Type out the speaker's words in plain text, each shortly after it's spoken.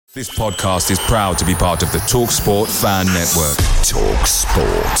This podcast is proud to be part of the TalkSport Fan Network.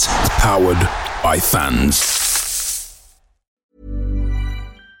 TalkSport. Powered by fans.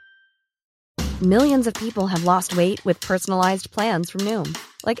 Millions of people have lost weight with personalized plans from Noom.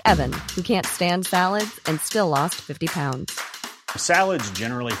 Like Evan, who can't stand salads and still lost 50 pounds. Salads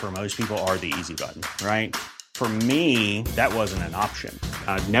generally for most people are the easy button, right? For me, that wasn't an option.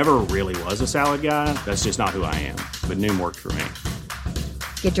 I never really was a salad guy. That's just not who I am. But Noom worked for me.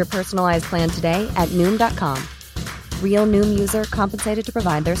 Get your personalized plan today at Noom.com. Real Noom user compensated to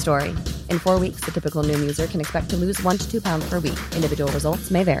provide their story. In 4 weeks, the typical Noom user can expect to lose 1 to 2 pounds per week. Individual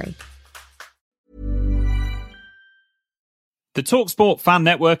results may vary. The TalkSport Fan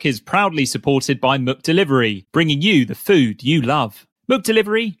Network is proudly supported by McDelivery, bringing you the food you love.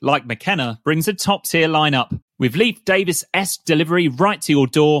 McDelivery, like McKenna, brings a top-tier lineup. With Leif Davis-esque delivery right to your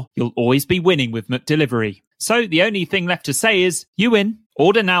door, you'll always be winning with McDelivery. So the only thing left to say is, you win.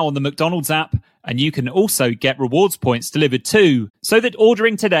 Order now on the McDonald's app, and you can also get rewards points delivered too, so that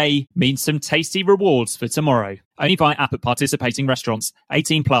ordering today means some tasty rewards for tomorrow. Only by app at participating restaurants.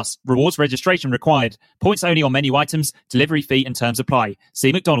 18 plus. Rewards registration required. Points only on menu items. Delivery fee and terms apply.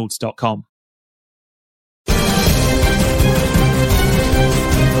 See mcdonalds.com.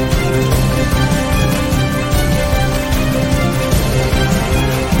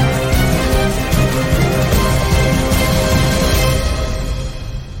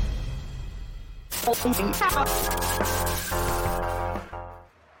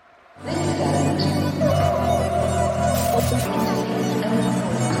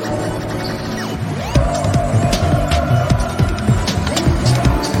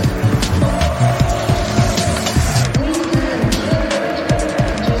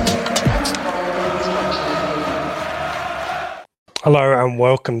 Hello and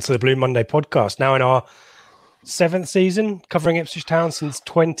welcome to the Blue Monday podcast. Now in our 7th season, covering Ipswich Town since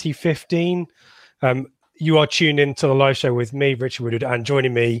 2015. You are tuned into the live show with me, Richard Woodward, and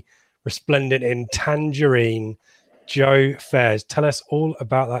joining me, resplendent in tangerine, Joe Fairs. Tell us all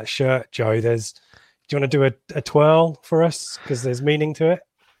about that shirt, Joe. Do you want to do a twirl for us? Because there's meaning to it.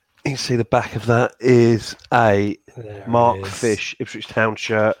 You can see the back of that is a Mark Fish Ipswich Town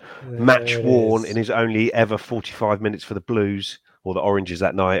shirt, match worn in his only ever 45 minutes for the Blues, or the Oranges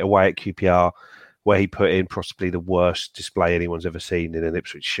that night, away at QPR, where he put in possibly the worst display anyone's ever seen in an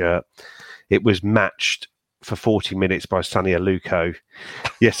Ipswich shirt. It was matched for 40 minutes by Sonny Aluko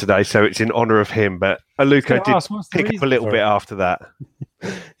yesterday, so it's in honour of him. But Aluko did pick up a little bit after that.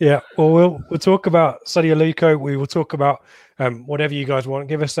 Yeah, well, we'll talk about Sonny Aluko. We will talk about whatever you guys want.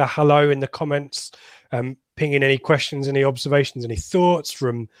 Give us a hello in the comments. Ping in any questions, any observations, any thoughts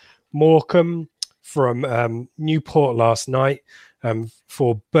from Morecambe, from Newport last night,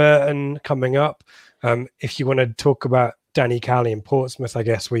 for Burton coming up. If you want to talk about Danny Cowley in Portsmouth, I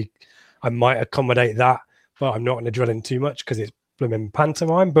guess I might accommodate that, but I'm not going to drill in too much because it's blooming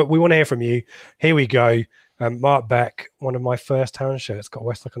pantomime. But we want to hear from you. Here we go. Mark Beck, one of my first Town shirts, got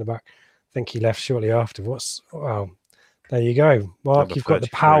Westlock on the back. I think he left shortly after. There you go, Mark. Number you've got the 33.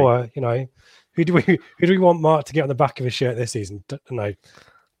 power. You know, who do we want Mark to get on the back of his shirt this season? No,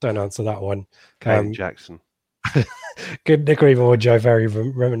 don't answer that one. Caden Jackson. Couldn't agree more, Joe. Very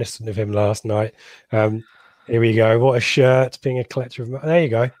reminiscent of him last night. Here we go. What a shirt! Being a collector of. There you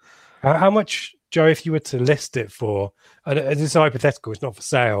go. How much, Joe, if you were to list it for? And it's hypothetical. It's not for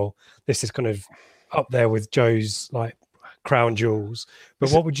sale. This is kind of up there with Joe's like crown jewels. But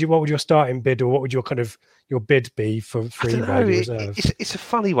what would your starting bid, or what would your bid be for eBay reserve? It's a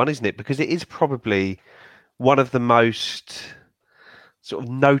funny one, isn't it? Because it is probably one of the most sort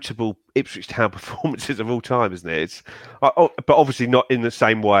of notable Ipswich Town performances of all time, isn't it? But obviously not in the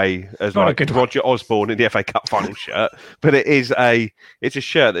same way as like Roger Osborne in the FA Cup final shirt. But it's a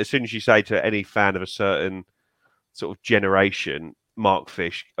shirt that as soon as you say to any fan of a certain sort of generation, Mark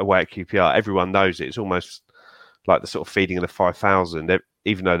Fish away at QPR, everyone knows it. It's almost like the sort of feeding of the 5,000.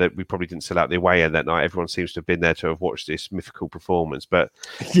 Even though we probably didn't sell out the away end that night, everyone seems to have been there to have watched this mythical performance. But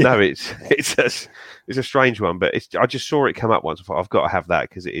no, it's a strange one. But I just saw it come up once. I thought I've got to have that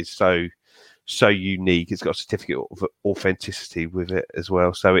because it is so unique. It's got a certificate of authenticity with it as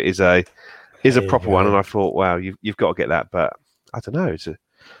well. So it is a proper one. And I thought, wow, you've got to get that. But I don't know.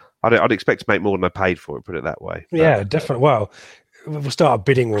 I'd expect to make more than I paid for it. Put it that way. But, yeah, definitely. Well, we'll start a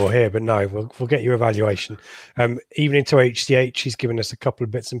bidding war here, but no, we'll get your evaluation. Evening to HCH, he's given us a couple of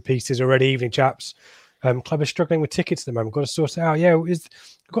bits and pieces already. Evening, chaps. Club is struggling with tickets at the moment. Got to sort it out. Yeah, we've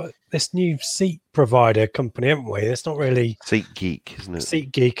got this new seat provider company, haven't we? It's not really SeatGeek, isn't it?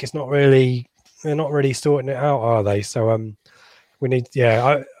 SeatGeek. It's not really. They're not really sorting it out, are they? So we need.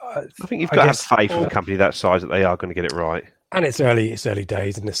 Yeah, I think you've got to have faith in a company that size that they are going to get it right. And it's early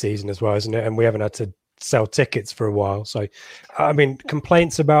days in the season as well, isn't it? And we haven't had to sell tickets for a while. So, I mean,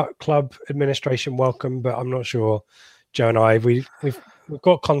 complaints about club administration welcome, but I'm not sure. Joe and I, we've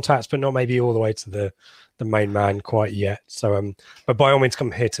got contacts, but not maybe all the way to the main man quite yet. So, but by all means,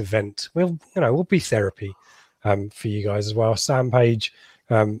 come here to vent. We'll be therapy for you guys as well. Sam Page,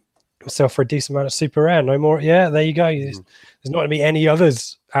 sell for a decent amount of super rare. No more. Yeah, there you go. There's not going to be any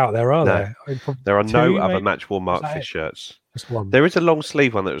others out there, are there? I mean, there are no other maybe? match worn Mark Fish shirts. Just one. There is a long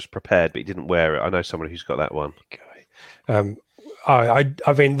sleeve one that was prepared, but he didn't wear it. I know someone who's got that one. Okay.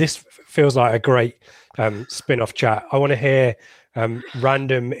 I mean, this feels like a great spin-off chat. I want to hear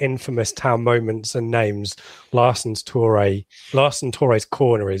random infamous town moments and names. Larson Torre's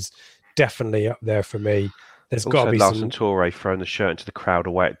corner is definitely up there for me. There's got to be Larson Torre throwing the shirt into the crowd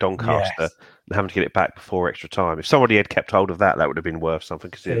away at Doncaster and having to get it back before extra time. If somebody had kept hold of that would have been worth something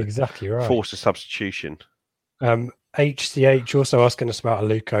because it exactly right. Forced a substitution. HCH also asking us about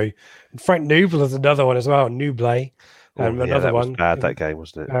Aluko. And Frank Nubel is another one as well. Nuble. Another one. Was bad that game,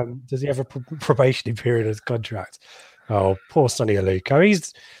 wasn't it? Does he have a probationary period of his contract? Oh, poor Sonny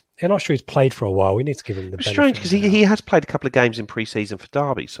Aluko. I'm not sure he's played for a while. We need to give him the benefit. It's strange because he has played a couple of games in pre-season for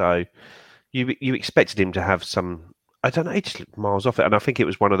Derby, so you expected him to have some. I don't know. He just looked miles off it, and I think it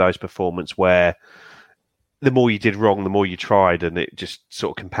was one of those performances where the more you did wrong, the more you tried, and it just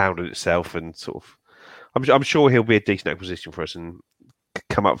sort of compounded itself. And sort of, I'm sure he'll be a decent acquisition for us and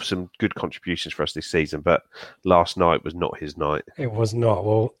come up with some good contributions for us this season. But last night was not his night. It was not.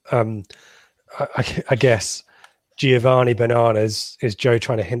 Well, I guess Giovanni Bananas is Joe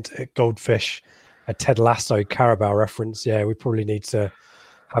trying to hint at Goldfish, a Ted Lasso Carabao reference. Yeah, we probably need to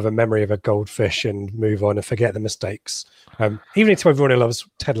have a memory of a goldfish and move on and forget the mistakes. Even to everyone who loves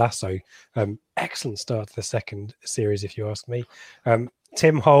Ted Lasso, excellent start to the second series, if you ask me.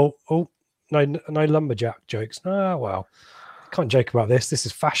 Tim Holt, no lumberjack jokes. Oh, well, can't joke about this. This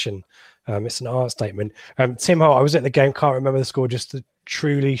is fashion. It's an art statement. Tim Holt, I was at the game, can't remember the score, just the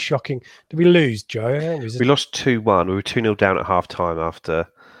truly shocking. Did we lose, Joe? We lost 2-1. We were 2-0 down at half-time after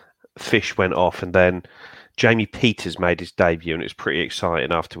Fish went off, and then Jamie Peters made his debut, and it was pretty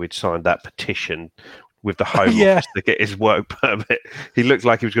exciting after we'd signed that petition with the Home Office to get his work permit. He looked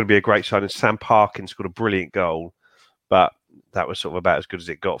like he was going to be a great signing. Sam Parkin scored a brilliant goal, but that was sort of about as good as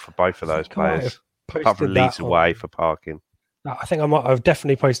it got for both of those players. Apart from Leeds away for Parkin. I think I've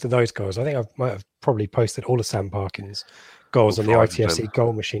definitely posted those goals. I think I might have probably posted all of Sam Parkin's goals on the ITFC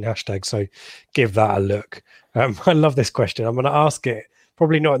goal machine hashtag. So give that a look. I love this question. I'm going to ask it,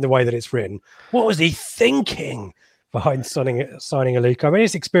 probably not in the way that it's written. What was he thinking behind signing Aluko? I mean,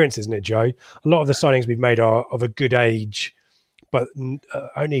 it's experience, isn't it, Joe? A lot of the signings we've made are of a good age, but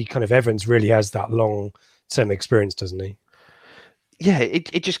only kind of Evans really has that long-term experience, doesn't he? Yeah,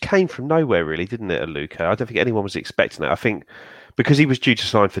 it just came from nowhere, really, didn't it, Aluko? I don't think anyone was expecting it. I think because he was due to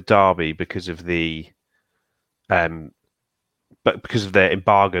sign for Derby because of the, but because of their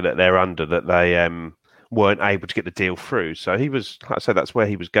embargo that they're under, that they weren't able to get the deal through. So he was, like I said, that's where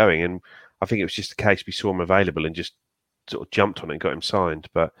he was going, and I think it was just a case we saw him available and just sort of jumped on it and got him signed.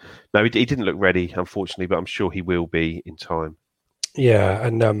 But no, he didn't look ready, unfortunately. But I'm sure he will be in time. Yeah,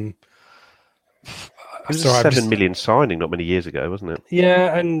 and it was a 7 million signing not many years ago, wasn't it?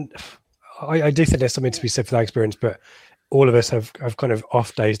 Yeah, and I do think there's something to be said for that experience, but all of us have kind of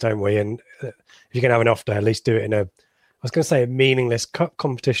off days, don't we? And if you're going to have an off day, at least do it in I was going to say a meaningless cup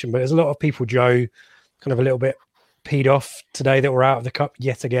competition, but there's a lot of people, Joe, kind of a little bit peed off today that we're out of the cup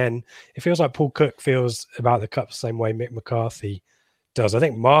yet again. It feels like Paul Cook feels about the cup the same way Mick McCarthy does. I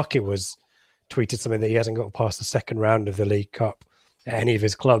think Market was tweeted something that he hasn't got past the second round of the League Cup at any of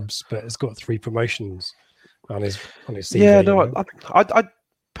his clubs, but has got 3 promotions on his CV. Yeah, no, I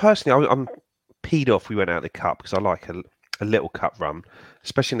personally, I'm peed off we went out of the cup because I like a little cup run,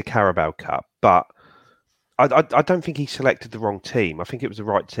 especially in the Carabao Cup. But I don't think he selected the wrong team. I think it was the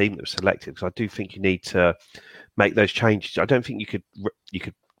right team that was selected because I do think you need to make those changes. I don't think you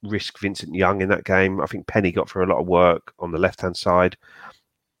could risk Vincent Young in that game. I think Penny got through a lot of work on the left-hand side.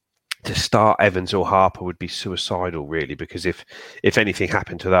 To start Evans or Harper would be suicidal, really, because if anything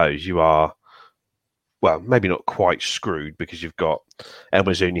happened to those, you are, well, maybe not quite screwed because you've got El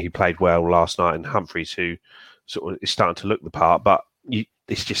Mazzuni, who played well last night, and Humphreys, who sort of is starting to look the part, but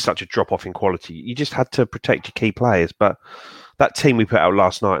it's just such a drop-off in quality. You just had to protect your key players, but that team we put out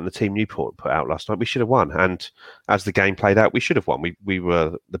last night and the team Newport put out last night, we should have won. And as the game played out, we should have won. We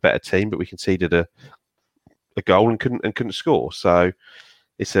were the better team, but we conceded a goal and couldn't score. So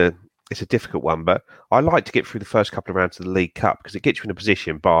it's a difficult one, but I like to get through the first couple of rounds of the League Cup because it gets you in a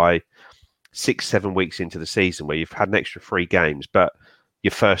position by 6-7 weeks into the season where you've had an extra 3 games, but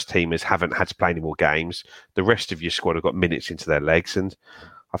your first teamers haven't had to play any more games. The rest of your squad have got minutes into their legs. And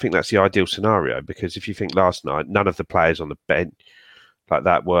I think that's the ideal scenario, because if you think last night, none of the players on the bench like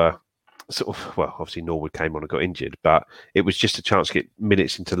that were sort of, well, obviously Norwood came on and got injured, but it was just a chance to get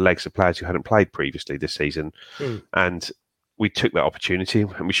minutes into the legs of players who hadn't played previously this season. And we took that opportunity,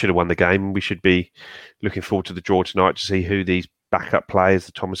 and we should have won the game. We should be looking forward to the draw tonight to see who these backup players,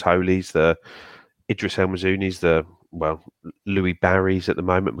 the Thomas Holeys, the Idris El Mazounis, Louis Barrys at the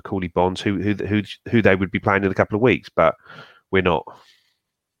moment, Macaulay Bonds, who they would be playing in a couple of weeks, but we're not.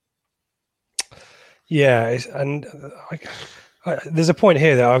 Yeah, there's a point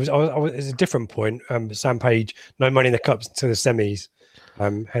here that it's a different point. Sam Page, no money in the cups to the semis.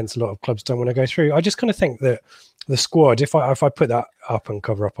 Hence, a lot of clubs don't want to go through. I just kind of think that the squad, if I put that up and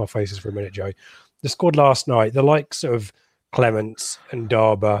cover up our faces for a minute, Joe, the squad last night, the likes of Clements and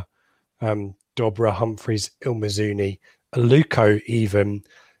Darber, Dobra, Humphreys, Ilmazuni, Aluko even,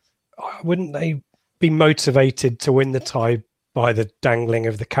 wouldn't they be motivated to win the tie by the dangling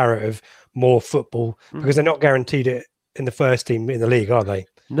of the carrot of more football? Because they're not guaranteed it in the first team in the league, are they?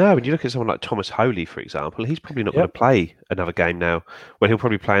 No, when you look at someone like Thomas Holey, for example, he's probably not going to play another game now, when he'll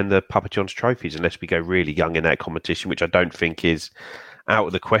probably play in the Papa John's trophies unless we go really young in that competition, which I don't think is out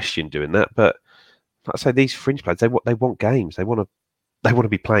of the question doing that. But like I say, these fringe players, they want games. They want to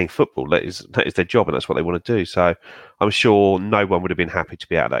be playing football. That is their job, and that's what they want to do. So I'm sure no one would have been happy to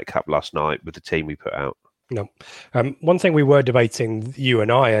be out of that cup last night with the team we put out. No. One thing we were debating, you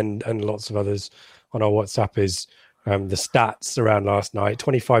and I and lots of others on our WhatsApp, is the stats around last night.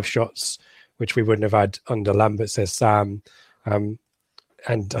 25 shots, which we wouldn't have had under Lambert, says Sam. And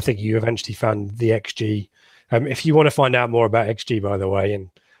I think you eventually found the XG. If you want to find out more about XG, by the way,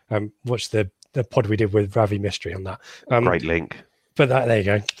 and watch the pod we did with Ravi Mystery on that. Great link. But there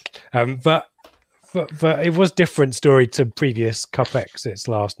you go. But it was different story to previous cup exits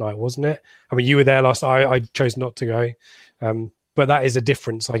last night, wasn't it? I mean, you were there last night. I chose not to go. But that is a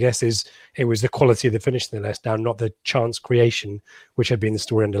difference, I guess, is it was the quality of the finish in the list down, not the chance creation, which had been the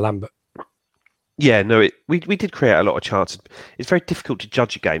story under Lambert. Yeah, no, we did create a lot of chances. It's very difficult to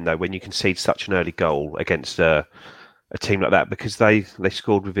judge a game, though, when you concede such an early goal against a team like that, because they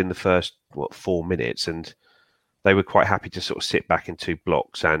scored within the first, 4 minutes, and they were quite happy to sort of sit back in two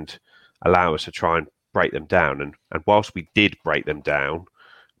blocks and allow us to try and break them down. And whilst we did break them down,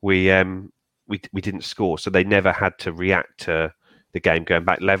 we didn't score, so they never had to react to the game going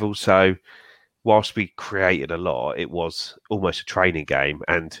back level. So whilst we created a lot, it was almost a training game,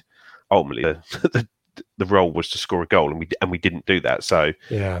 and ultimately the role was to score a goal, and we didn't do that. So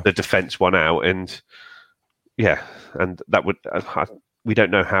the defence won out, and that would we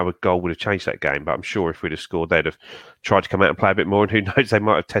don't know how a goal would have changed that game, but I'm sure if we'd have scored, they'd have tried to come out and play a bit more, and who knows, they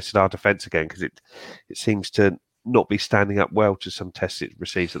might have tested our defence again, because it seems to not be standing up well to some tests it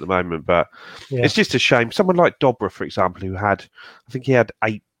receives at the moment. But it's just a shame. Someone like Dobra, for example, who I think he had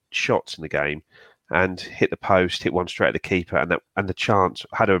 8 shots in the game and hit the post, hit one straight at the keeper, and the chance,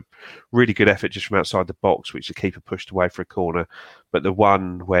 had a really good effort just from outside the box, which the keeper pushed away for a corner. But the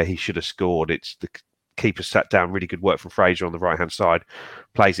one where he should have scored, it's the keeper sat down, really good work from Fraser on the right-hand side,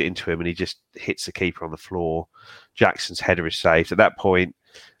 plays it into him, and he just hits the keeper on the floor. Jackson's header is saved. At that point,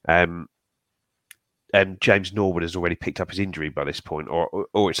 James Norwood has already picked up his injury by this point, or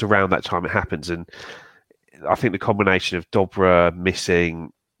it's around that time it happens. And I think the combination of Dobra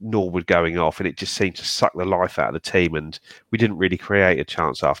missing, Norwood going off, and it just seemed to suck the life out of the team, and we didn't really create a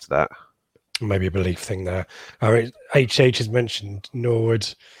chance after that. Maybe a belief thing there. HH has mentioned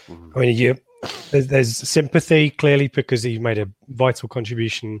Norwood. I mean, there's sympathy, clearly, because he made a vital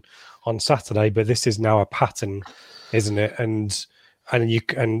contribution on Saturday, but this is now a pattern, isn't it? And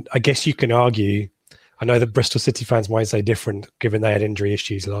I guess you can argue, I know that Bristol City fans might say different, given they had injury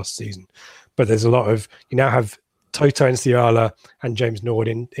issues last season, but there's a lot of, you now have Toto Nsiala and James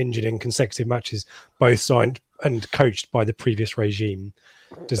Norwood injured in consecutive matches, both signed and coached by the previous regime.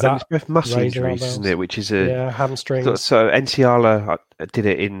 Does that both muscle injuries, isn't it? Which is hamstring. So Nsiala did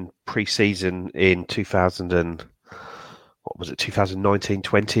it in pre-season in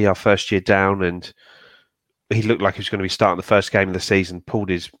 2019-20, our first year down, and he looked like he was going to be starting the first game of the season. Pulled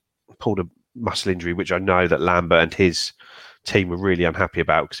a muscle injury, which I know that Lambert and his team were really unhappy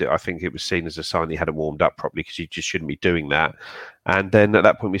about, because I think it was seen as a sign he hadn't warmed up properly, because you just shouldn't be doing that. And then at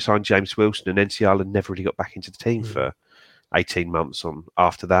that point we signed James Wilson, and Nsiala never really got back into the team for 18 months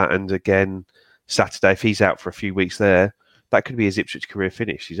after that. And again, Saturday, if he's out for a few weeks there, that could be his Ipswich career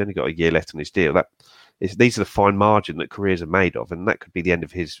finished. He's only got a year left on his deal. These are the fine margin that careers are made of, and that could be the end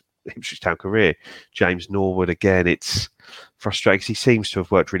of his Ipswich Town career. James Norwood, again, it's frustrating, because he seems to have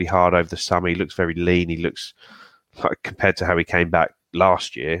worked really hard over the summer. He looks very lean. He looks, like, compared to how he came back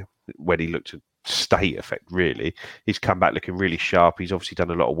last year when he looked at state effect, really. He's come back looking really sharp. He's obviously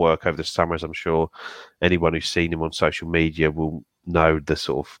done a lot of work over the summer, as I'm sure anyone who's seen him on social media will know, the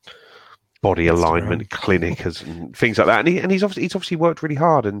sort of body alignment clinic and things like that. And he's obviously worked really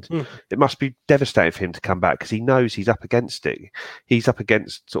hard, and it must be devastating for him to come back because he knows he's up against it. He's up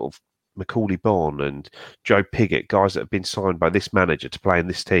against sort of Macaulay Bonne and Joe Pigott, guys that have been signed by this manager to play in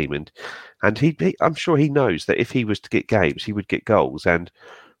this team, and I'm sure he knows that if he was to get games, he would get goals, and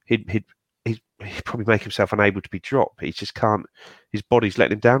he'd probably make himself unable to be dropped. He just can't. His body's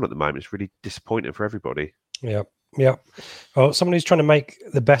letting him down at the moment. It's really disappointing for everybody. Yeah. Well, someone who's trying to make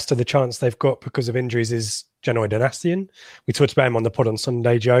the best of the chance they've got because of injuries is Genoa Donacien. We talked about him on the pod on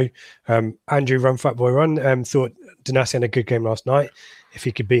Sunday, Joe. Andrew Run Fat Boy Run thought Donacien had a good game last night. If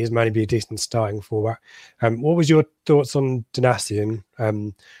he could beat his man, he'd be a decent starting fullback. What was your thoughts on Donacien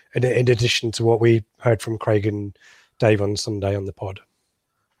in addition to what we heard from Craig and Dave on Sunday on the pod?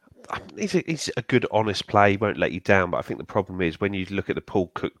 He's a good, honest play. He won't let you down. But I think the problem is when you look at the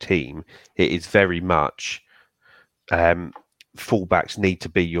Paul Cook team, it is very much fullbacks need to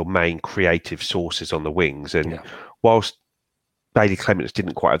be your main creative sources on the wings. And whilst Bailey Clements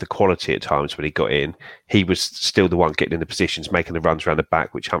didn't quite have the quality at times when he got in, he was still the one getting in the positions, making the runs around the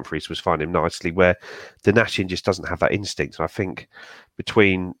back, which Humphreys was finding nicely, where Donacien just doesn't have that instinct. And I think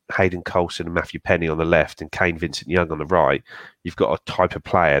between Hayden Coulson and Matthew Penny on the left and Kane Vincent-Young on the right, you've got a type of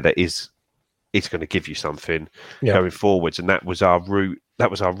player that is going to give you something going forwards. And that was our route.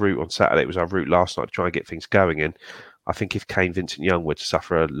 That was our route on Saturday. It was our route last night to try and get things going. And I think if Kane Vincent-Young were to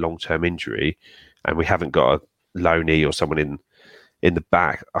suffer a long-term injury and we haven't got a Loney or someone in the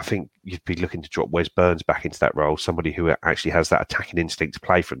back, I think you'd be looking to drop Wes Burns back into that role, somebody who actually has that attacking instinct to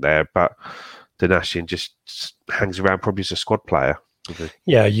play from there. But Donacien just hangs around probably as a squad player.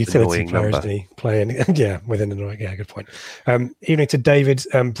 Utility player, isn't he? Playing, within the good point. Evening to David,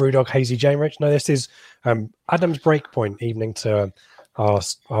 Brewdog, Hazy Jamerich. No, this is Adam's Breakpoint evening to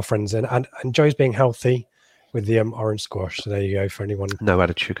our friends and Joe's being healthy with the orange squash. So there you go for anyone. No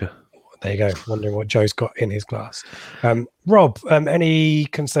added sugar. There you go. Wondering what Joe's got in his glass. Rob, any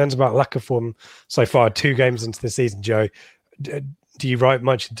concerns about lack of form so far? 2 games into the season, Joe. Do you write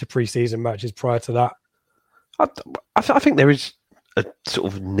much into pre-season matches prior to that? I think there is a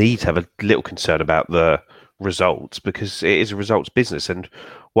sort of need to have a little concern about the results because it is a results business. And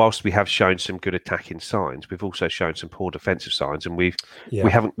whilst we have shown some good attacking signs, we've also shown some poor defensive signs, and we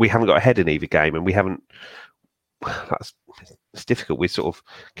haven't got ahead in either game, and we haven't. It's difficult. We're sort of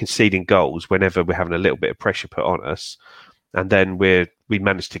conceding goals whenever we're having a little bit of pressure put on us, and then we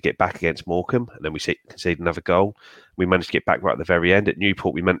managed to get back against Morecambe, and then we concede another goal. We managed to get back right at the very end. At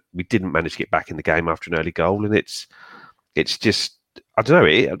Newport, we didn't manage to get back in the game after an early goal, and it's just, I don't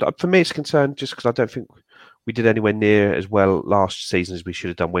know. For me, it's a concern just because I don't think we did anywhere near as well last season as we should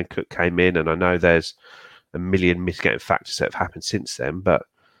have done when Cook came in, and I know there's a million mitigating factors that have happened since then, but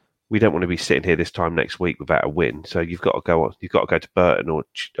we don't want to be sitting here this time next week without a win. So you've got to go on. You've got to go to Burton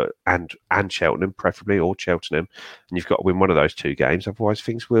and Cheltenham, preferably, or Cheltenham, and you've got to win one of those 2 games. Otherwise,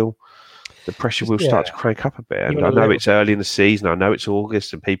 the pressure will start to crank up a bit. And I know it's early in the season. I know it's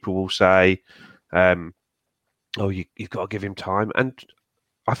August, and people will say, you've got to give him time. And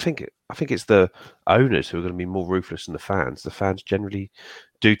I think it's the owners who are going to be more ruthless than the fans. The fans generally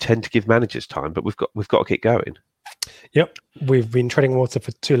do tend to give managers time, but we've got to get going. Yep, we've been treading water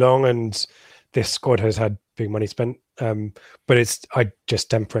for too long, and this squad has had big money spent. But I just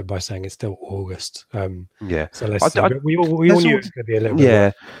temper it by saying it's still August. So we all knew it was going to be a little bit.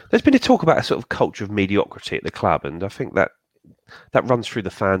 Yeah, there's been a talk about a sort of culture of mediocrity at the club, and I think that runs through the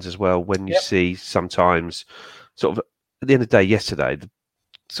fans as well. When you see sometimes, sort of at the end of the day, yesterday, the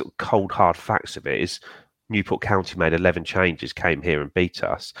sort of cold hard facts of it is Newport County made 11 changes, came here and beat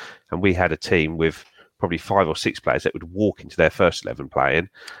us, and we had a team with probably 5 or 6 players that would walk into their first 11 playing.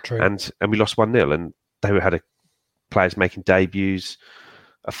 True. And we lost 1-0, and they had players making debuts,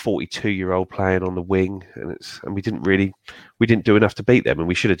 a 42-year-old playing on the wing, and we didn't do enough to beat them, and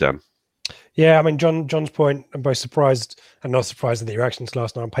we should have done. Yeah, I mean, John's point, I'm both surprised and not surprised at the reactions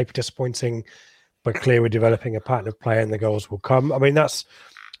last night. On paper, disappointing, but clear we're developing a pattern of play and the goals will come. I mean, that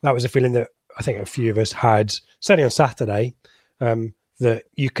was a feeling that I think a few of us had, certainly on Saturday, that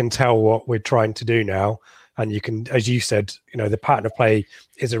you can tell what we're trying to do now. And you can, as you said, the pattern of play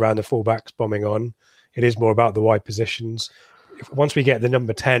is around the fullbacks bombing on. It is more about the wide positions. Once we get the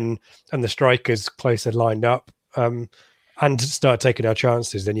number 10 and the strikers closer lined up and start taking our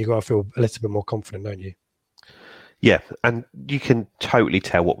chances, then you've got to feel a little bit more confident, don't you? Yeah, and you can totally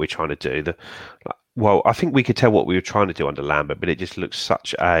tell what we're trying to do. I think we could tell what we were trying to do under Lambert, but it just looks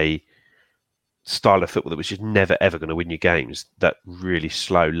such a style of football that was just never ever going to win you games. That really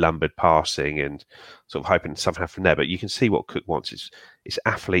slow, lumbered passing and sort of hoping somehow from there. But you can see what Cook wants. It's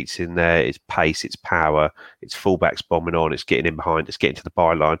athletes in there, it's pace, it's power, it's fullbacks bombing on, it's getting in behind, it's getting to the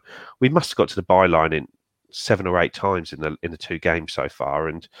byline. We must have got to the byline in 7 or 8 times in the 2 games so far,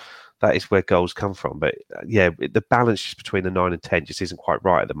 and that is where goals come from. But the balance just between the 9 and 10 just isn't quite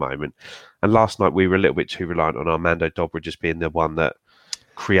right at the moment. And last night we were a little bit too reliant on Armando Dobra just being the one that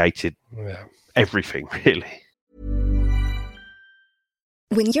created everything, really.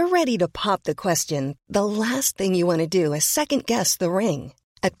 When you're ready to pop the question, the last thing you want to do is second-guess the ring.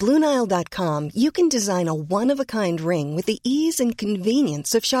 At BlueNile.com, you can design a one-of-a-kind ring with the ease and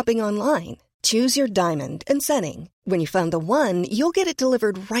convenience of shopping online. Choose your diamond and setting. When you find the one, you'll get it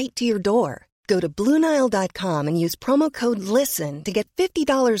delivered right to your door. Go to BlueNile.com and use promo code LISTEN to get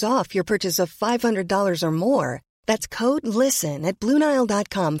 $50 off your purchase of $500 or more. That's code LISTEN at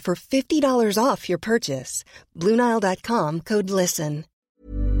BlueNile.com for $50 off your purchase. BlueNile.com, code LISTEN.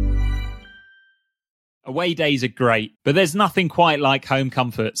 Away days are great, but there's nothing quite like home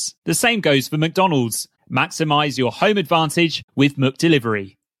comforts. The same goes for McDonald's. Maximise your home advantage with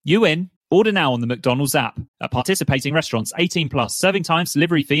McDelivery. You in? Order now on the McDonald's app. At participating restaurants, 18 plus, serving times,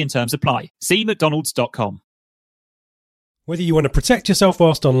 delivery fee and terms apply. See mcdonalds.com. Whether you want to protect yourself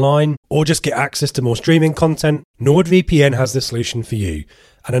whilst online or just get access to more streaming content, NordVPN has the solution for you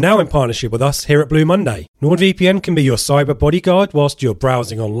and are now in partnership with us here at Blue Monday. NordVPN can be your cyber bodyguard whilst you're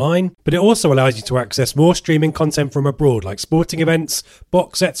browsing online, but it also allows you to access more streaming content from abroad like sporting events,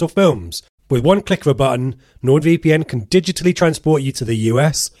 box sets or films. With one click of a button, NordVPN can digitally transport you to the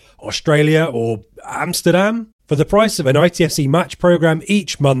US, Australia or Amsterdam. For the price of an ITFC match program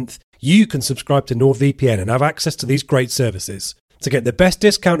each month, you can subscribe to NordVPN and have access to these great services. To get the best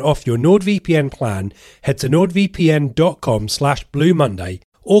discount off your NordVPN plan, head to nordvpn.com/Blue Monday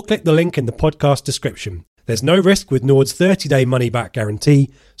or click the link in the podcast description. There's no risk with Nord's 30-day money-back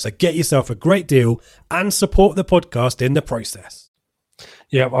guarantee, so get yourself a great deal and support the podcast in the process.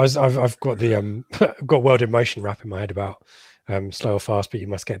 Yeah, I've got the I've got World in Motion rap in my head about slow or fast, but you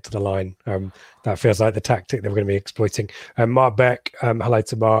must get to the line. That feels like the tactic that we're going to be exploiting. Mark Beck, hello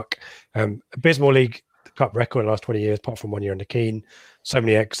to Mark. Abysmal League Cup record in the last 20 years, apart from 1 year under Keane. So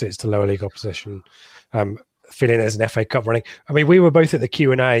many exits to lower league opposition. Feeling there's an FA Cup running. I mean, we were both at the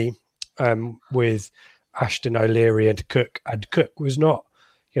Q&A with Ashton, O'Leary and Cook. And Cook was not,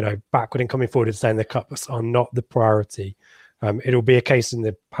 backward and coming forward and saying the Cups are not the priority. It'll be a case in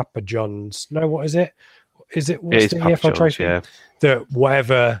the Papa John's. No, what is it? What's the EFL Trophy? Yeah.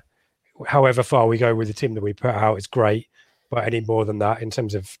 That however far we go with the team that we put out is great, but any more than that in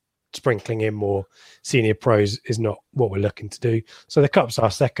terms of sprinkling in more senior pros is not what we're looking to do. So the Cups are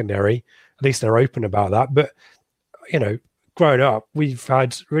secondary. At least they're open about that. But, growing up, we've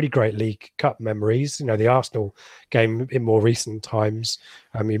had really great League Cup memories. The Arsenal game in more recent times.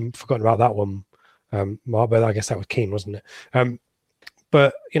 You've forgotten about that one, Mark, but I guess that was Keane, wasn't it?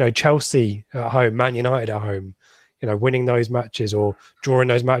 But, Chelsea at home, Man United at home, winning those matches or drawing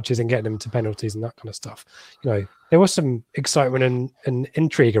those matches and getting them to penalties and that kind of stuff. There was some excitement and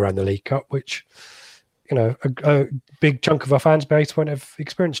intrigue around the League Cup, which, a big chunk of our fans base won't have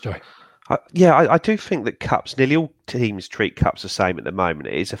experienced, Joe. I do think that Cups, nearly all teams treat Cups the same at the moment.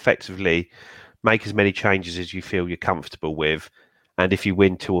 It is effectively make as many changes as you feel you're comfortable with. And if you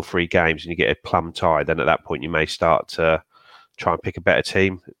win 2 or 3 games and you get a plum tie, then at that point you may start to try and pick a better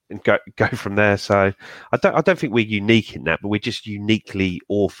team and go from there. So I don't think we're unique in that, but we're just uniquely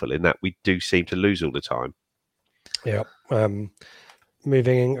awful in that we do seem to lose all the time. Yeah.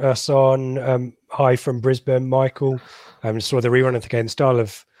 Moving us on. Hi from Brisbane, Michael. Saw the rerun of the game. Style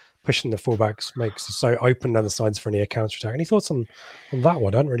of pushing the fullbacks makes it so open down the sides for any counter attack. Any thoughts on that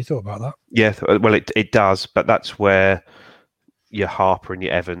one? I hadn't really thought about that. Yeah, well, it does, but that's where your Harper and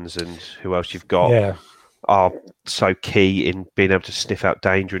your Evans and who else you've got are so key in being able to sniff out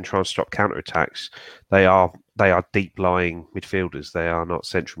danger and try and stop counter attacks. They are deep lying midfielders. They are not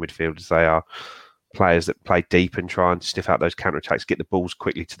central midfielders. They are players that play deep and try and sniff out those counter attacks, get the balls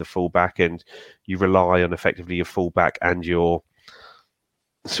quickly to the fullback, and you rely on effectively your fullback and your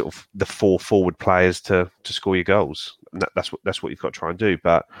sort of the 4 forward players to score your goals. And that's what you've got to try and do.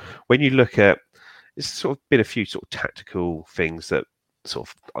 But when you look at, it's sort of been a few sort of tactical things that sort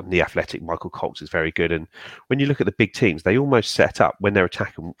of on the Athletic, Michael Cox is very good. And when you look at the big teams, they almost set up when they're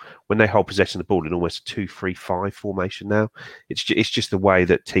attacking, when they hold possession of the ball in almost a 2-3-5 formation now. It's just the way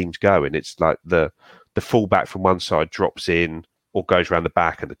that teams go. And it's like the fullback from one side drops in or goes around the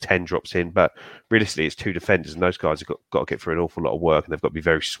back and the 10 drops in. But realistically, it's 2 defenders and those guys have got to get through an awful lot of work and they've got to be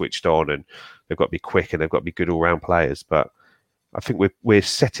very switched on and they've got to be quick and they've got to be good all-round players. But I think we're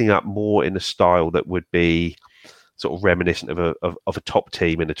setting up more in a style that would be sort of reminiscent of a top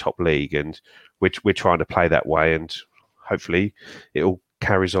team in a top league, and we're trying to play that way, and hopefully it all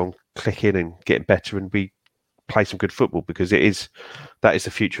carries on clicking and getting better, and we play some good football, because that is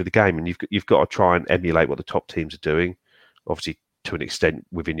the future of the game, and you've got to try and emulate what the top teams are doing, obviously to an extent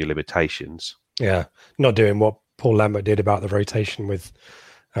within your limitations. Yeah, not doing what Paul Lambert did about the rotation with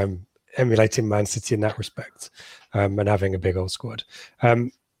emulating Man City in that respect, and having a big old squad.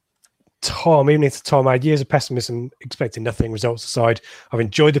 Tom, even if Tom, I had years of pessimism, expecting nothing, results aside. I've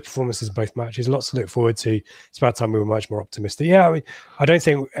enjoyed the performances of both matches. Lots to look forward to. It's about time we were much more optimistic. Yeah, I mean, I don't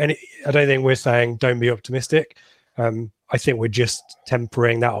think we're saying don't be optimistic. I think we're just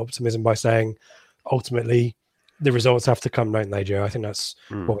tempering that optimism by saying ultimately the results have to come, don't they, Joe? I think that's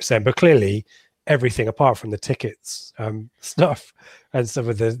what we're saying. But clearly, everything apart from the tickets stuff and some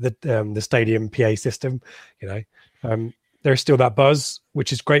of the stadium PA system, there's still that buzz,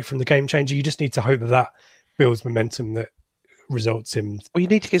 which is great from the game changer. You just need to hope that builds momentum that results in. Well, you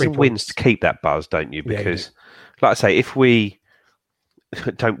need to get some wins to keep that buzz, don't you? Because, like I say, if we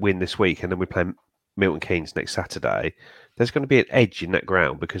don't win this week and then we play Milton Keynes next Saturday, there's going to be an edge in that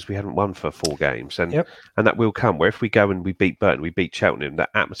ground because we haven't won for 4 games, and that will come. Where if we go and we beat Burton, we beat Cheltenham, that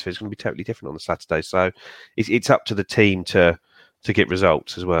atmosphere is going to be totally different on the Saturday. So it's up to the team to get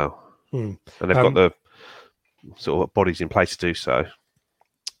results as well, and they've got the sort of bodies in place to do so.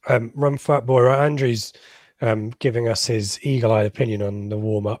 Run Fat Boy, right? Andrew's giving us his eagle-eyed opinion on the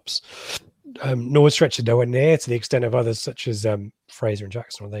warm-ups. Nor stretched nowhere near to the extent of others such as Fraser and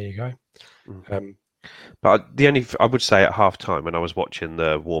Jackson. Well, there you go. But I would say at half time when I was watching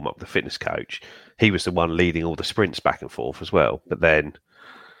the warm-up, the fitness coach, he was the one leading all the sprints back and forth as well. But then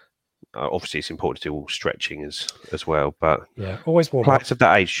obviously it's important to do all stretching as well. But always warm players of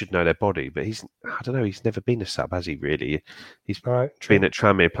that age should know their body. But he's never been a sub, has he really? He's been at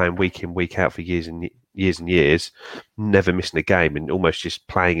Tranmere playing week in, week out for years and years, never missing a game and almost just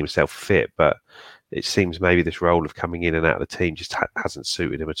playing himself fit. But it seems maybe this role of coming in and out of the team just hasn't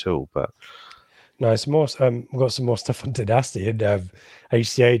suited him at all. But no, some more. We've got some more stuff on Dynasty and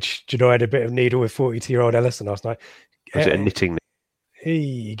HCH. Do you know I had a bit of needle with 42-year-old Ellison last night? Was it a knitting?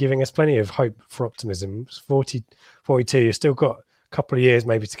 Giving us plenty of hope for optimism. 42. You've still got a couple of years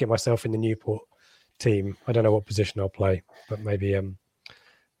maybe to get myself in the Newport team. I don't know what position I'll play, but maybe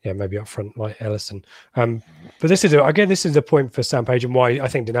maybe up front like Ellison. But this is the point for Sam Page and why I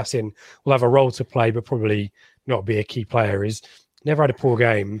think Dynasty will have a role to play, but probably not be a key player. Is never had a poor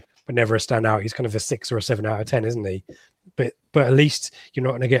game, but never a standout. He's kind of a 6 or a 7 out of 10, isn't he? But at least you're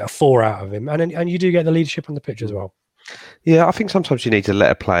not going to get a 4 out of him, and you do get the leadership on the pitch as well. Yeah, I think sometimes you need to let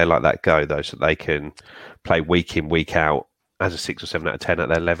a player like that go, though, so they can play week in, week out as a 6 or 7 out of 10 at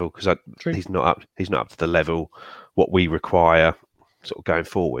their level, because he's not up to the level what we require sort of going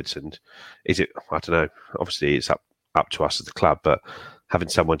forwards. And is it? I don't know. Obviously, it's up to us as the club, but having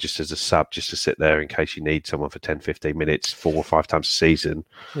someone just as a sub, just to sit there in case you need someone for 10, 15 minutes, 4 or 5 times a season,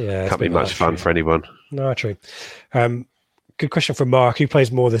 can't be much fun for anyone. No, true. Good question from Mark. Who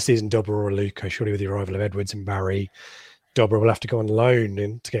plays more this season, Dobra or Luca? Surely with the arrival of Edwards and Barry, Dobra will have to go on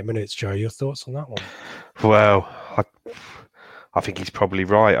loan to get minutes. Joe, your thoughts on that one? Well, I think he's probably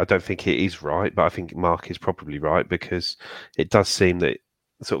right. I don't think it is right, but I think Mark is probably right, because it does seem that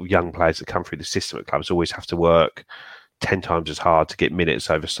sort of young players that come through the system at clubs always have to work 10 times as hard to get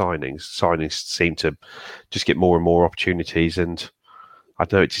minutes over signings. Signings seem to just get more and more opportunities, and I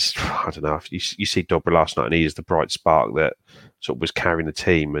don't know. You see Dobra last night, and he is the bright spark that sort of was carrying the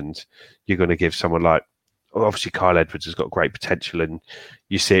team. And you're going to give someone like, obviously Kyle Edwards has got great potential, and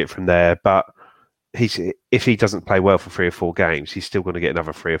you see it from there. But if he doesn't play well for 3 or 4 games, he's still going to get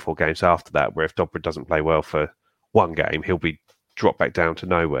another 3 or 4 games after that. Where if Dobra doesn't play well for 1 game, he'll be dropped back down to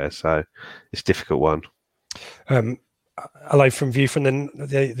nowhere. So it's a difficult one. Hello from view from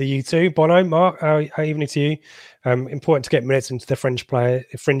the U2. Bono, Mark, how evening to you. Important to get minutes into the fringe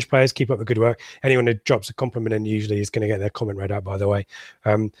players. Keep up the good work. Anyone who drops a compliment in usually is going to get their comment read out, by the way.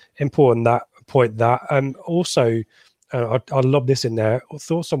 Important that. Also, I'll lob this in there.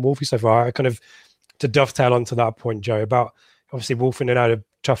 Thoughts on Wolfie so far? I kind of, to dovetail onto that point, Joe, about obviously Wolfie had a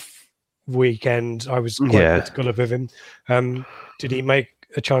tough weekend. I was quite critical of him. Did he make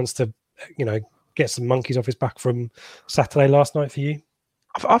a chance to, get some monkeys off his back from Saturday last night for you?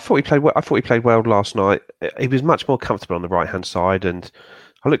 I thought he played well. I thought he played well last night. He was much more comfortable on the right-hand side, and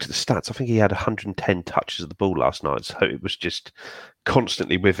I looked at the stats. I think he had 110 touches of the ball last night, so it was just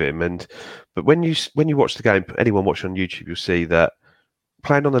constantly with him. But when you watch the game, anyone watching on YouTube, you'll see that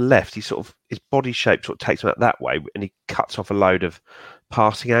playing on the left, his body shape sort of takes him out that way, and he cuts off a load of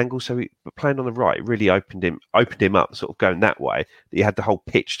passing angles. So but playing on the right, it really opened him up, sort of going that way. That he had the whole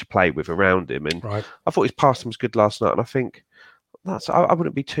pitch to play with around him, and I thought his passing was good last night. And I think I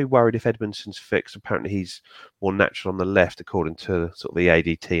wouldn't be too worried if Edmondson's fixed. Apparently, he's more natural on the left, according to sort of the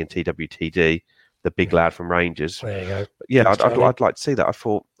ADT and TWTD, the big lad from Rangers. There you go. But yeah, I'd like to see that. I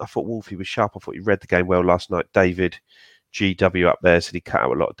thought Wolfie was sharp. I thought he read the game well last night. David GW up there said he cut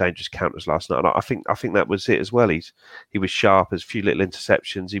out a lot of dangerous counters last night, and I think that was it as well. He was sharp. There's a few little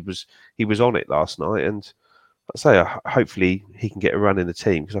interceptions. He was on it last night, and I'd say hopefully he can get a run in the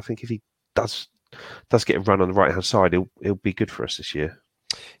team, because I think if he does get a run on the right hand side, he'll be good for us this year.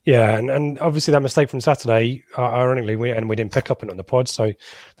 Yeah, and obviously that mistake from Saturday, ironically, we didn't pick up on it on the pod, so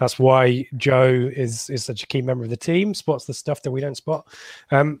that's why Joe is such a key member of the team, spots the stuff that we don't spot.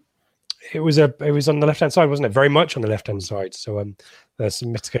 It was on the left hand side, wasn't it? Very much on the left hand side. So there's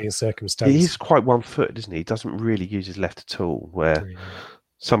some mitigating circumstances. He's quite one-footed, isn't he? He doesn't really use his left at all. Where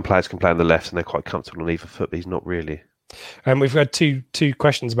some players can play on the left and they're quite comfortable on either foot, but he's not really. And we've had two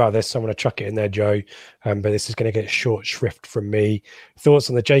questions about this. So I'm going to chuck it in there, Joe. But this is going to get short shrift from me. Thoughts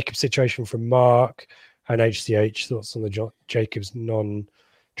on the Jacobs situation from Mark and HCH. Thoughts on the Jacobs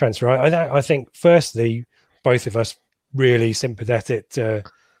non-transfer. I think, firstly, both of us really sympathetic to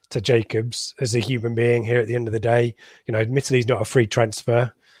Jacobs as a human being here at the end of the day. You know, admittedly, he's not a free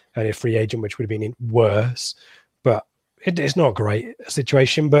transfer and a free agent, which would have been worse. But it's not a great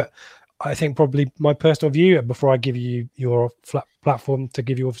situation. But I think probably my personal view, before I give you your flat platform to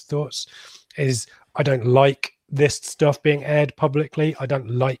give your thoughts, is I don't like this stuff being aired publicly. I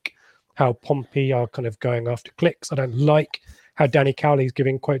don't like how Pompey are kind of going after clicks. I don't like how Danny Cowley is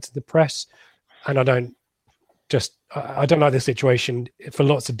giving quotes to the press. And I don't like this situation for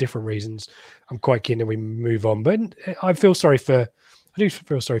lots of different reasons. I'm quite keen that we move on. But I do feel sorry for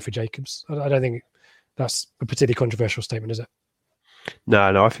Jacobs. I don't think that's a particularly controversial statement, is it?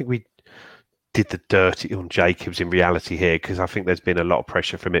 No, I think we did the dirty on Jacobs in reality here, because I think there's been a lot of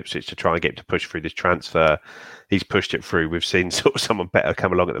pressure from Ipswich to try and get him to push through this transfer. He's pushed it through. We've seen sort of someone better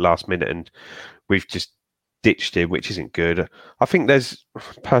come along at the last minute, and we've just ditched him, which isn't good. I think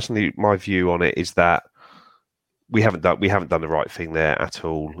personally, my view on it is that we haven't done the right thing there at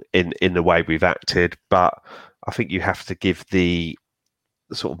all in the way we've acted. But I think you have to give the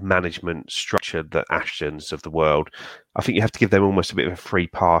sort of management structure, the Ashtons of the world, I think you have to give them almost a bit of a free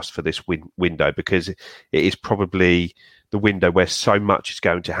pass for this window, because it is probably the window where so much is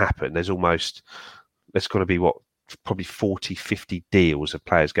going to happen. There's going to be probably 40, 50 deals of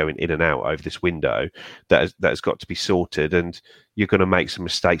players going in and out over this window that has got to be sorted, and you're going to make some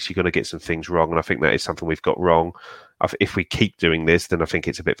mistakes, you're going to get some things wrong, and I think that is something we've got wrong. If we keep doing this, then I think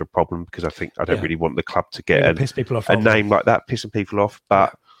it's a bit of a problem, because I don't really want the club to get piss people off, a name like that pissing people off,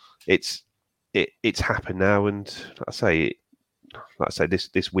 but it's happened now, and like I say,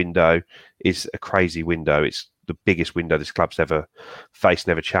 this window is a crazy window. It's the biggest window this club's ever faced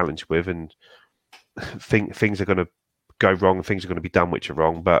and ever challenged with, and things are going to go wrong and things are going to be done which are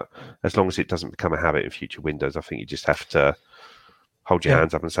wrong. But as long as it doesn't become a habit in future windows, I think you just have to hold your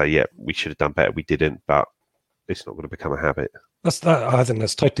hands up and say, yeah, we should have done better, we didn't, but it's not going to become a habit. I think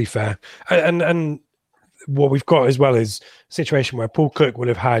that's totally fair. And what we've got as well is a situation where Paul Cook would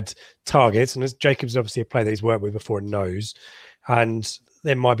have had targets, and as Jacobs obviously a player that he's worked with before and knows, and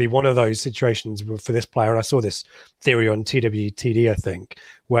there might be one of those situations for this player, and I saw this theory on TWTD, I think,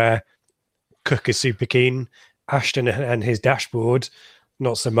 where Cook is super keen, Ashton and his dashboard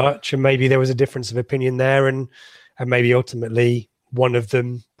not so much, and maybe there was a difference of opinion there, and maybe ultimately one of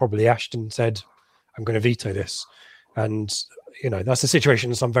them, probably Ashton, said, I'm going to veto this. And that's a situation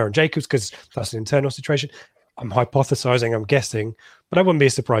in some Varun Jacobs, because that's an internal situation. I'm hypothesizing, I'm guessing, but that wouldn't be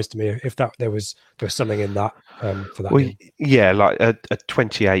a surprise to me if there was something in that for that. Well, yeah, like a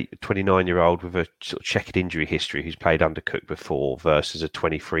 28, 29-year-old with a sort of checkered injury history who's played under Cook before versus a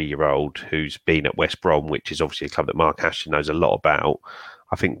 23-year-old who's been at West Brom, which is obviously a club that Mark Ashton knows a lot about.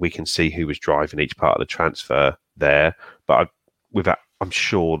 I think we can see who was driving each part of the transfer there. But I'm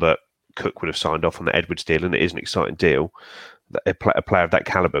sure that Cook would have signed off on the Edwards deal, and it is an exciting deal. A player of that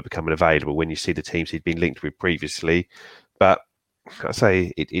calibre becoming available when you see the teams he'd been linked with previously. But I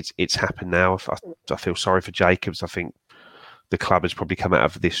say it's happened now. I feel sorry for Jacobs. I think the club has probably come out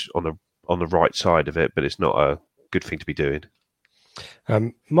of this on the right side of it, but it's not a good thing to be doing.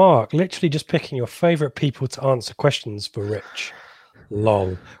 Mark, literally just picking your favourite people to answer questions for Rich.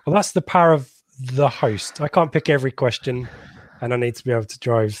 Lol. Well, that's the power of the host. I can't pick every question, and I need to be able to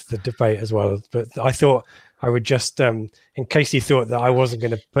drive the debate as well. But I thought I would just, in case you thought that I wasn't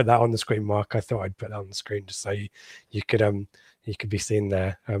going to put that on the screen, Mark, I thought I'd put that on the screen just so you could you could be seen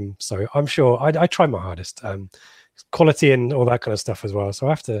there. So I'm sure I try my hardest. Quality and all that kind of stuff as well. So I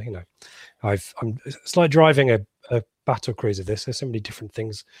have to, it's like driving a battle cruise of this. There's so many different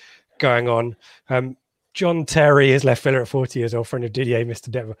things going on. John Terry is left filler at 40 years old, friend of Didier,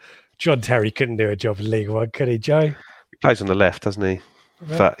 Mr. Denver. John Terry couldn't do a job in League One, could he, Joe? He plays on the left, doesn't he?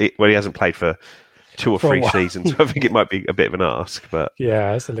 He hasn't played for 2 or 3 seasons. So I think it might be a bit of an ask, but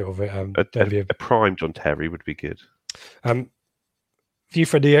yeah, it's a little bit. A prime John Terry would be good. View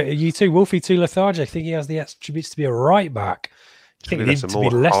for you too, Wolfie too lethargic. I think he has the attributes to be a right back. I think that's a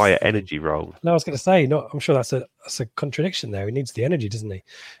more higher energy role. No, I was going to say, I'm sure that's a contradiction there. He needs the energy, doesn't he?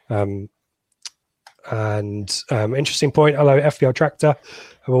 Interesting point. Hello, FPL Tractor.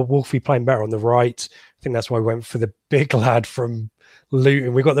 Well, Wolfie playing better on the right. I think that's why we went for the big lad from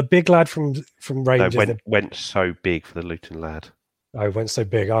Luton. We got the big lad from Rangers. No, went so big for the Luton lad. I went so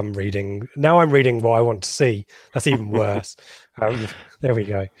big. I'm reading what I want to see. That's even worse. There we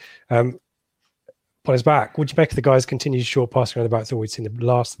go. But it's back. Would you make the guys continued short passing around the back? I thought we'd seen the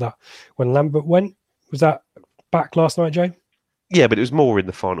last of that when Lambert went. Was that back last night, Joe? Yeah, but it was more in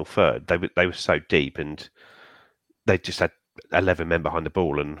the final third. They were so deep, and they just had 11 men behind the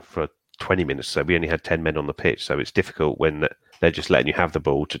ball, and for 20 minutes, so we only had 10 men on the pitch. So it's difficult when they're just letting you have the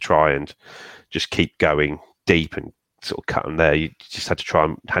ball to try and just keep going deep and sort of cut them there. You just had to try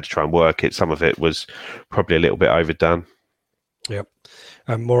and work it. Some of it was probably a little bit overdone. Yep.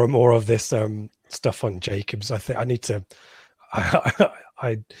 More and more of this stuff on Jacobs. I think I need to.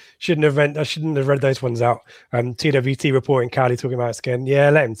 I shouldn't have read those ones out. TWT reporting Cowley talking about it again. Yeah,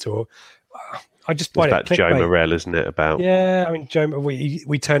 let him talk. I just find it Joe Morel, isn't it? About Joe.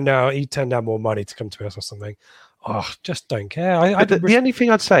 We turned down. He turned down more money to come to us or something. Oh, just don't care. The only thing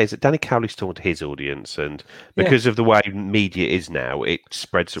I'd say is that Danny Cowley's talking to his audience, and because of the way media is now, it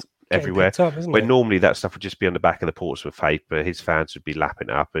spreads everywhere. Where normally that stuff would just be on the back of the Portsmouth paper, his fans would be lapping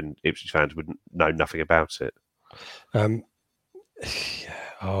it up, and Ipswich fans would know nothing about it.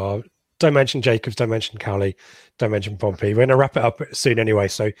 Don't mention Jacobs, don't mention Cowley, don't mention Pompey. We're going to wrap it up soon anyway,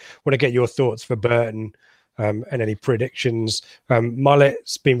 so I want to get your thoughts for Burton and any predictions.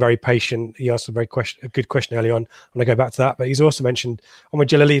 Mullet's been very patient. He asked a good question early on. I'm going to go back to that, but he's also mentioned Omar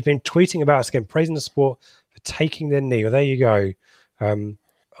Jalili has been tweeting about us again, praising the sport for taking their knee. Well, there you go. Have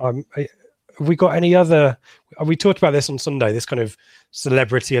we got any other? We talked about this on Sunday, this kind of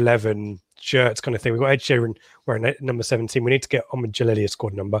celebrity 11 shirts kind of thing. We've got Ed Sheeran wearing number 17. We need to get Omar Jalili a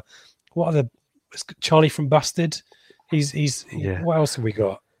squad number. What are Charlie from Busted? He's what else have we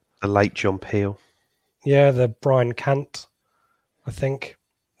got? The late John Peel. Yeah, the Brian Cant, I think.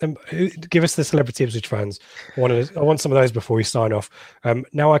 Give us the celebrity Ipswich fans. I want some of those before we sign off.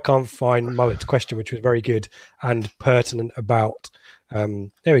 Now I can't find Mullet's question, which was very good and pertinent about. There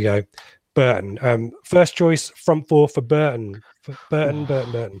we go. Burton. First choice front four for Burton.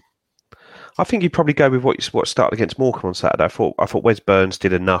 Burton. I think you'd probably go with what started against Morecambe on Saturday. I thought Wes Burns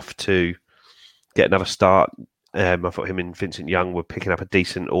did enough to get another start. I thought him and Vincent Young were picking up a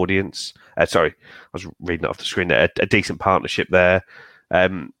decent audience. Sorry, I was reading it off the screen. A decent partnership there.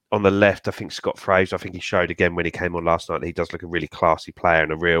 On the left, I think Scott Fraser, I think he showed again when he came on last night that he does look a really classy player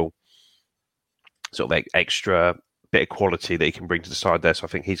and a real sort of extra bit of quality that he can bring to the side there. So I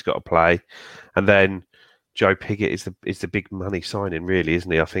think he's got to play. And then Joe Pigott is the big money signing, really,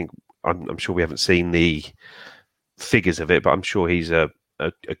 isn't he? I think I'm sure we haven't seen the figures of it, but I'm sure he's a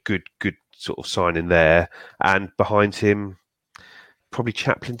good sort of signing there. And behind him, probably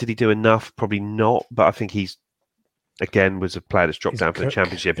Chaplin. Did he do enough? Probably not. But I think he's again was a player that's dropped down for the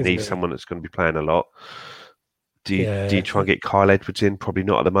Championship, and he's someone that's going to be playing a lot. Do you try and get Kyle Edwards in? Probably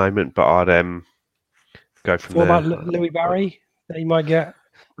not at the moment, but I'd go from there. What about Louis Barry that he might get?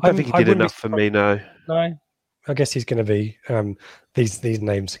 I don't think he did enough for me. No. I guess he's going to be these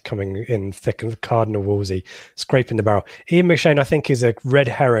names coming in thick, and Cardinal Wolsey scraping the barrel. Ian McShane, I think, is a red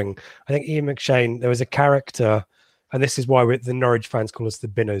herring. I think Ian McShane, there was a character, and this is why the Norwich fans call us the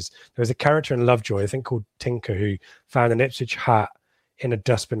Binners. There was a character in Lovejoy, I think, called Tinker, who found an Ipswich hat in a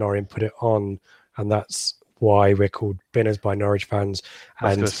dustbin lorry and put it on, and that's why we're called Binners by Norwich fans.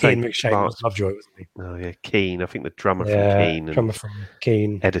 And Ian McShane was Lovejoy, wasn't he? Oh yeah, Keane. I think the drummer from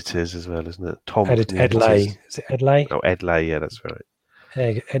Keane. Editors as well, isn't it? Ed Lay. Is it Ed Lay? Oh, Ed Lay. Yeah, that's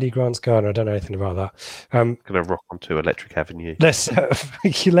right. Eddie Grant's gardener. I don't know anything about that. Going to rock onto Electric Avenue. Let's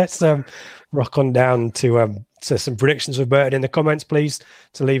rock on down to some predictions for Burton in the comments, please,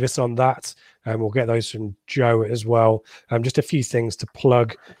 to leave us on that. We'll get those from Joe as well. Just a few things to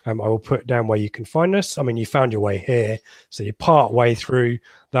plug. I will put down where you can find us. I mean, you found your way here, so you're part way through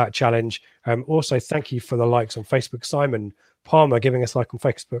that challenge. Also, thank you for the likes on Facebook. Simon Palmer giving us a like on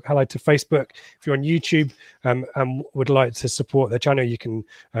Facebook. Hello to Facebook. If you're on YouTube and would like to support the channel, you can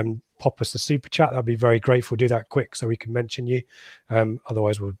pop us a super chat. I'll be very grateful. Do that quick so we can mention you.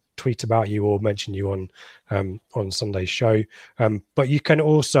 Otherwise, we'll tweet about you or mention you on Sunday's show. But you can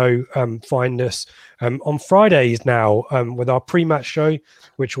also find us on Fridays now with our pre-match show,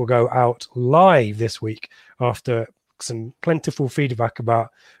 which will go out live this week after some plentiful feedback about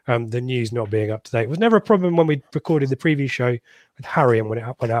the news not being up to date. It was never a problem when we recorded the preview show with Harry and when it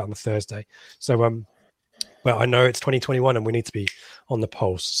went out on the Thursday. So but I know it's 2021 and we need to be on the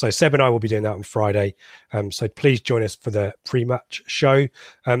pulse. So Seb and I will be doing that on Friday. So please join us for the pre-match show.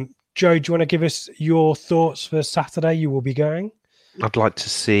 Joe, do you want to give us your thoughts for Saturday? You will be going. I'd like to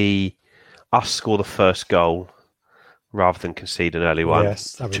see us score the first goal rather than concede an early one.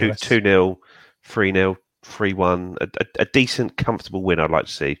 Yes, 2-0, 3-0. 3-1, a decent, comfortable win. I'd like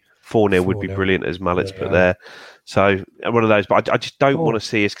to see 4-0 would be brilliant, as Mullet's put there. So one of those, but I just don't want to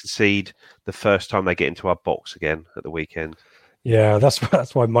see us concede the first time they get into our box again at the weekend. Yeah, that's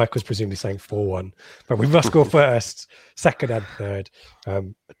why Mike was presumably saying 4-1, but we must go first, second and third.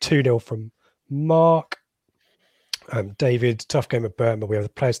 2-0 from Mark. David, tough game at Burton, but we have the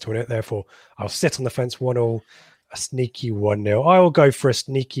players to win it. Therefore, I'll sit on the fence 1-1, a sneaky 1-0. I will go for a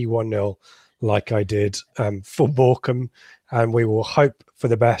sneaky 1-0. Like I did for Morecambe, and we will hope for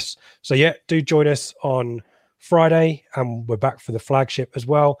the best. So yeah, do join us on Friday, and we're back for the flagship as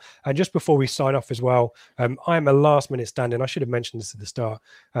well. And just before we sign off as well, I'm a last minute stand-in. I should have mentioned this at the start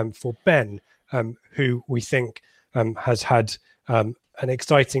for Ben, who we think has had an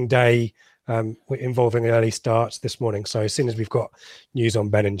exciting day involving early starts this morning. So as soon as we've got news on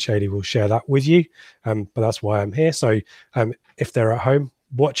Ben and Shady, we'll share that with you. But that's why I'm here. So if they're at home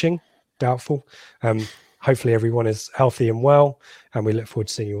watching, doubtful. Hopefully everyone is healthy and well, and we look forward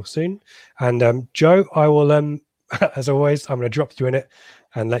to seeing you all soon. And Joe, I will, as always, I'm going to drop you in it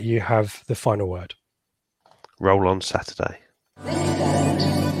and let you have the final word. Roll on Saturday.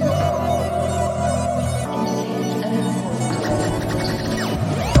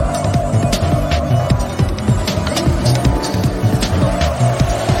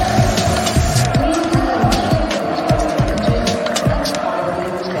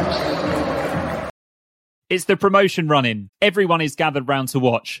 It's the promotion run-in. Everyone is gathered round to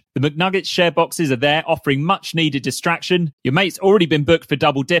watch. The McNuggets share boxes are there, offering much-needed distraction. Your mate's already been booked for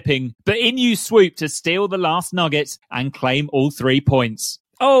double dipping, but in you swoop to steal the last nugget and claim all 3 points.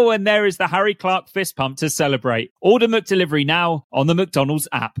 Oh, and there is the Harry Clark fist pump to celebrate. Order McDelivery now on the McDonald's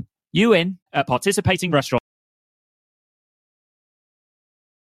app. You in at participating restaurants.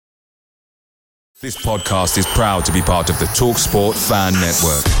 This podcast is proud to be part of the TalkSport Fan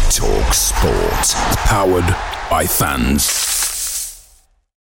Network. TalkSport. Powered by fans.